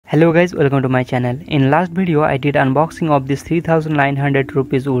Hello guys, welcome to my channel. In last video I did unboxing of this 3900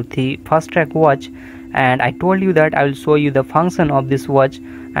 rupees worth Fastrack watch, and I told you that I will show you the function of this watch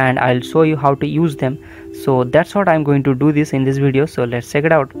and I'll show you how to use them. So that's what I'm going to do this in this video, so let's check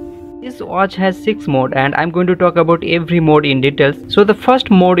it out. This watch has 6 modes and I'm going to talk about every mode in details. So the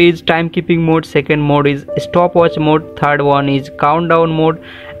first mode is timekeeping mode, second mode is stopwatch mode, third one is countdown mode,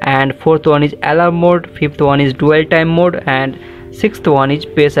 and fourth one is alarm mode, fifth one is dual time mode, and sixth one is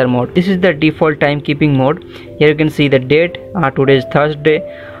pacer mode. This is the default timekeeping mode. Here you can see the date. Today is Thursday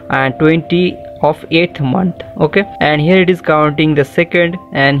and 20 of 8th month. Okay, and here it is counting the second,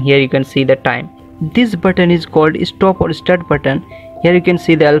 and here you can see the time. This button is called stop or start button. Here you can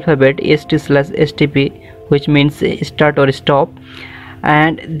see the alphabet ST/STP, which means start or stop,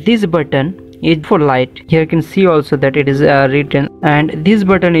 and this button is for light. Here you can see also that it is written, and this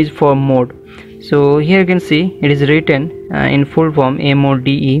button is for mode. So here you can see it is written in full form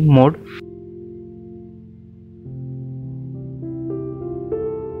MODE mode.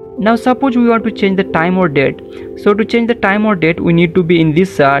 Now suppose we want to change the time or date. So to change the time or date we need to be in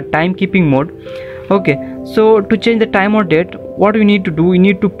this timekeeping mode. Okay, so to change the time or date, what we need to do, we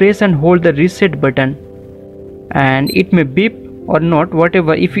need to press and hold the reset button, and it may beep or not,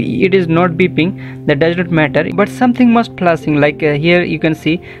 whatever. If it is not beeping, that does not matter, but something must flashing, like here you can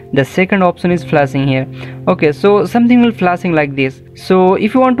see the second option is flashing here. Okay, so something will flashing like this. So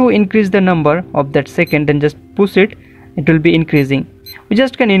if you want to increase the number of that second, then just push it, it will be increasing. We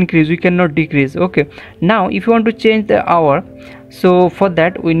just can increase, we cannot decrease. Okay, now if you want to change the hour, so for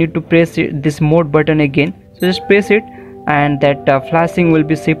that we need to press this mode button again. So just press it, and that flashing will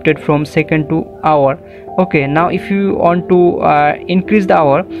be shifted from second to hour. Okay, now if you want to increase the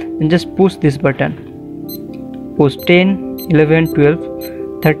hour, then just push this button, push 10, 11,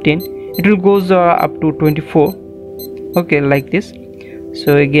 12, 13, it will goes up to 24. Okay, like this.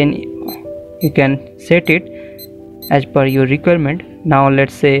 So again you can set it as per your requirement. Now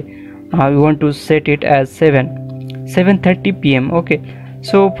let's say we want to set it as 7:30 PM. Okay,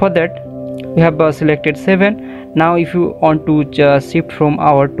 so for that we have selected 7. Now if you want to shift from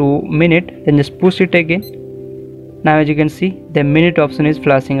hour to minute, then just push it again. Now as you can see, the minute option is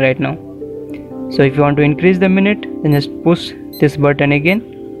flashing right now. So if you want to increase the minute, then just push this button again.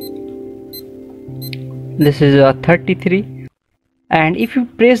 This is 33, and if you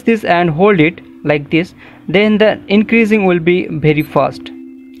press this and hold it like this, then the increasing will be very fast.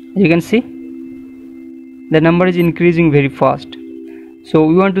 You can see the number is increasing very fast. So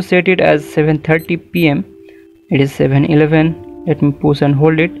we want to set it as 7:30 PM. It is 7:11. Let me push and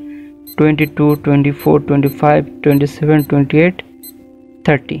hold it. 22, 24, 25, 27, 28,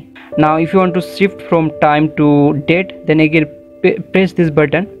 30. Now if you want to shift from time to date, then again press this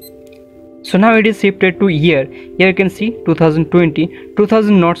button. So now it is shifted to year. Here you can see 2020.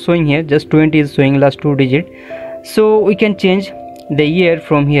 2000 not showing here, just 20 is showing, last 2 digit. So we can change the year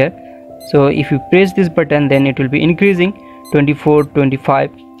from here. So if you press this button, then it will be increasing 24, 25,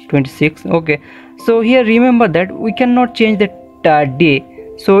 26. Okay, so here remember that we cannot change the day.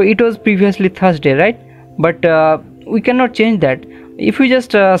 So it was previously Thursday, right? But we cannot change that. If we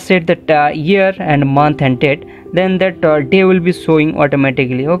just set that year and month and date, then that day will be showing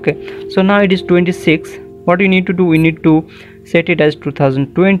automatically. Okay, so now it is 26. What we need to do, we need to set it as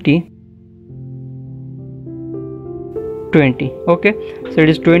 2020. Okay, so it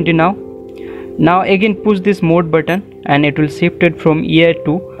is 20 now. Now again push this mode button, and it will shift it from year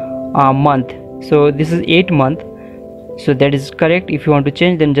to month. So this is 8 month, so that is correct. If you want to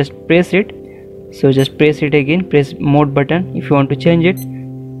change, then just press it. So just press it again, press mode button if you want to change it.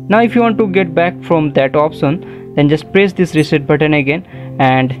 Now if you want to get back from that option, then just press this reset button again,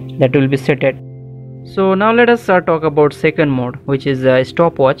 and that will be set it. So now let us talk about second mode, which is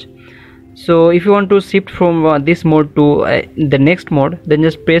stopwatch. So if you want to shift from this mode to the next mode, then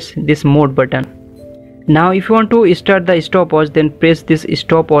just press this mode button. Now if you want to start the stopwatch, then press this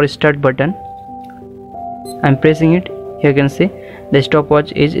stop or start button. I'm pressing it. Here you can see the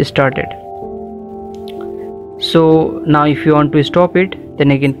stopwatch is started. So now if you want to stop it,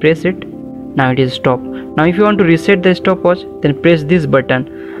 then again press it. Now it is stopped. Now if you want to reset the stopwatch, then press this button,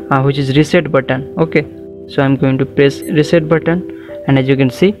 which is reset button. Okay, so I'm going to press reset button, and as you can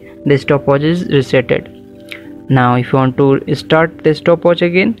see, the stopwatch is resetted. Now if you want to start the stopwatch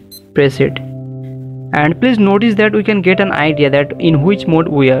again, press it. And please notice that we can get an idea that in which mode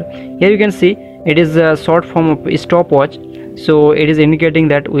we are. Here you can see it is a short form of stopwatch, so it is indicating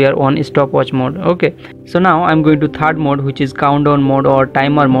that we are on stopwatch mode. Okay, so now I'm going to third mode, which is countdown mode or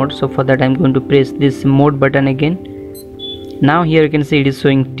timer mode. So for that I'm going to press this mode button again. Now here you can see it is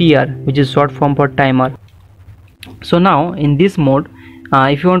showing TR, which is short form for timer. So now in this mode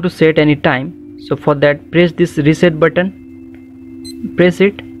if you want to set any time, so for that press this reset button, press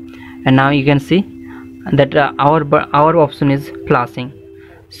it, and now you can see that our option is flashing.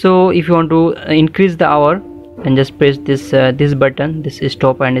 So if you want to increase the hour, then just press this button, this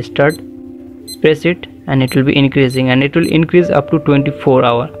stop and start, press it, and it will be increasing, and it will increase up to 24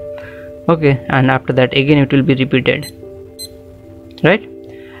 hour. Okay, and after that again it will be repeated, right?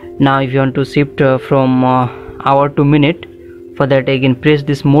 Now if you want to shift from hour to minute, for that again press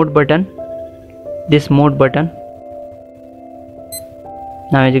this mode button,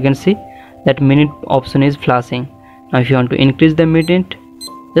 now as you can see that minute option is flashing. Now if you want to increase the minute,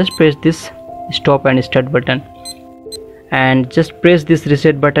 just press this stop and start button, and just press this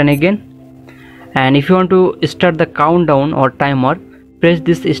reset button again. And if you want to start the countdown or timer, press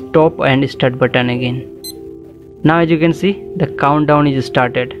this stop and start button again. Now as you can see the countdown is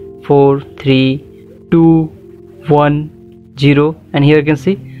started. 4, 3, 2, 1, 0, and here you can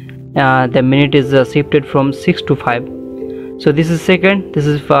see the minute is shifted from 6 to 5. So this is second, this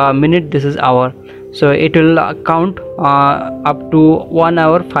is minute, this is hour. So it will count up to 1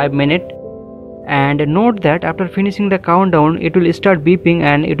 hour 5 minutes. And note that after finishing the countdown, it will start beeping,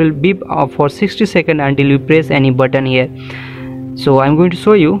 and it will beep for 60 seconds until you press any button here. So I'm going to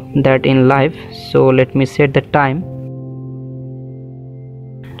show you that in live. So let me set the time.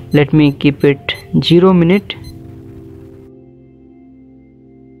 Let me keep it 0 minute.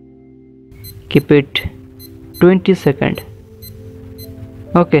 Keep it 20 seconds.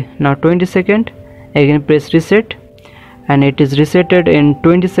 Okay, now 20 seconds. Again press reset, and it is resetted in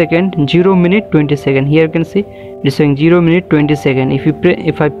 20 seconds, 0 minute 20 seconds. Here you can see it is showing 0 minute 20 seconds.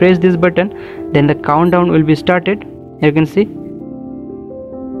 If I press this button, then the countdown will be started. Here you can see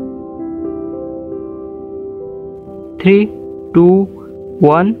 3, 2,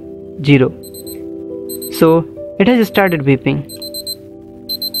 1, 0. So it has started beeping,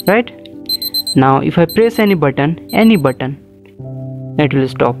 right? Now if I press any button, it will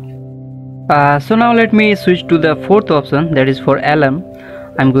stop. So now let me switch to the fourth option, that is for alarm.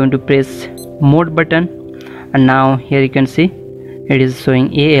 I'm going to press mode button, and now here you can see it is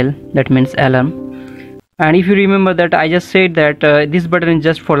showing AL, that means alarm. And if you remember that I just said that this button is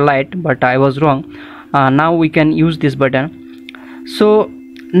just for light, but I was wrong. Now we can use this button. So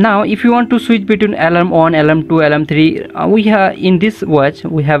now if you want to switch between alarm 1, alarm 2, alarm 3, we have in this watch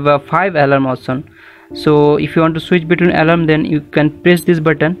we have 5 alarm option. So if you want to switch between alarm, then you can press this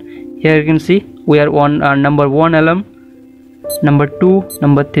button. Here you can see we are on number 1 alarm, number 2,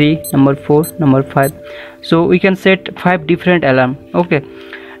 number 3, number 4, number 5. So we can set 5 different alarm. Okay,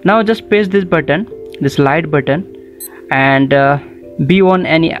 now just press this button, this light button, and be on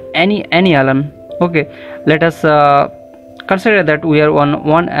any alarm. Okay, let us consider that we are on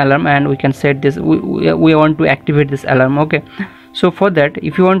 1 alarm, and we can set this, we want to activate this alarm. Okay, so for that,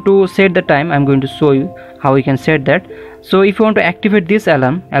 if you want to set the time, I'm going to show you how we can set that. So if you want to activate this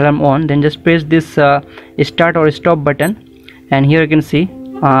alarm on, then just press this start or stop button, and here you can see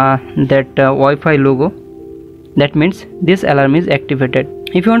that Wi-Fi logo, that means this alarm is activated.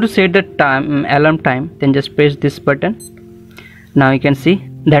 If you want to set the time, alarm time, then just press this button. Now you can see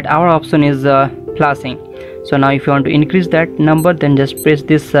that our option is flashing. So now if you want to increase that number, then just press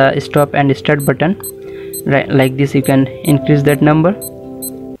this stop and start button, right? Like this you can increase that number.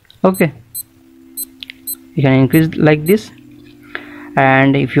 Okay, you can increase like this.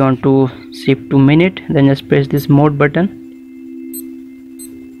 And if you want to shift to minute, then just press this mode button.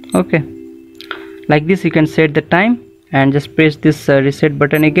 Okay, like this you can set the time, and just press this reset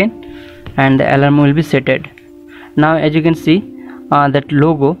button again, and the alarm will be setted. Now as you can see that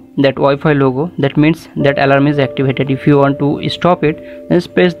logo, that Wi-Fi logo, that means that alarm is activated. If you want to stop it,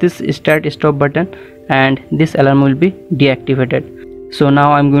 just press this start stop button, and this alarm will be deactivated. So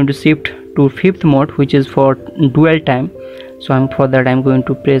now I'm going to shift to 5th mode, which is for dual time. So for that I'm going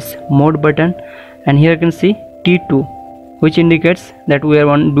to press mode button, and here you can see T2, which indicates that we are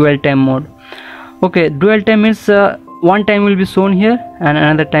on dual time mode. Okay, dual time means one time will be shown here and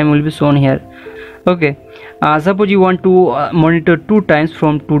another time will be shown here. Okay, suppose you want to monitor 2 times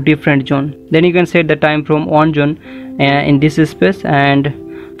from 2 different zones, then you can set the time from one zone in this space, and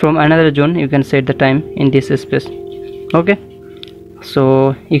from another zone you can set the time in this space. Okay,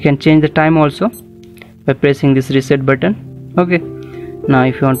 so you can change the time also by pressing this reset button. Okay, now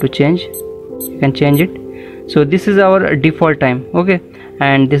if you want to change, you can change it. So this is our default time. Okay,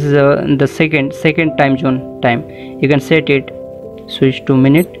 and this is the second time zone time. You can set it, switch to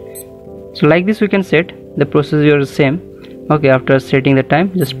minute. So like this we can set. The procedure is same. Okay, after setting the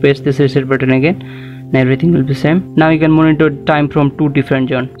time, just press this reset button again, and everything will be same. Now you can monitor time from 2 different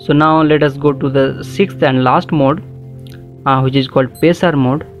zones. So now let us go to the 6th and last mode, which is called pacer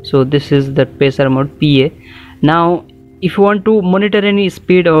mode. So this is the pacer mode, PA. Now if you want to monitor any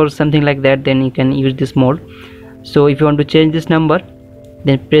speed or something like that, then you can use this mode. So if you want to change this number,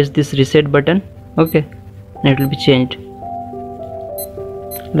 then press this reset button, okay, and it will be changed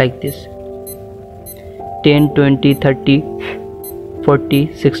like this: 10, 20, 30,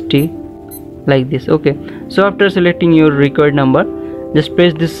 40, 60, like this. Okay, so after selecting your required number, just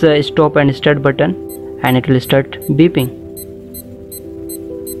press this stop and start button, and it will start beeping.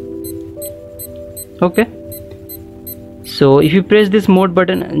 Okay, so if you press this mode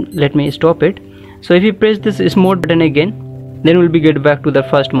button, let me stop it. So if you press this mode button again, then we'll be get back to the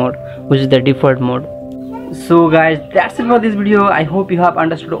first mode, which is the default mode. So guys, that's it for this video. I hope you have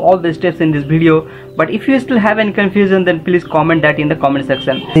understood all the steps in this video, but if you still have any confusion, then please comment that in the comment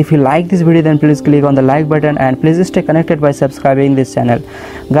section. If you like this video, then please click on the like button, and please stay connected by subscribing this channel.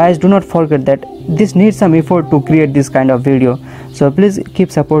 Guys, do not forget that this needs some effort to create this kind of video, so please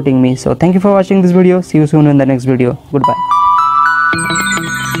keep supporting me. So thank you for watching this video. See you soon in the next video. Goodbye.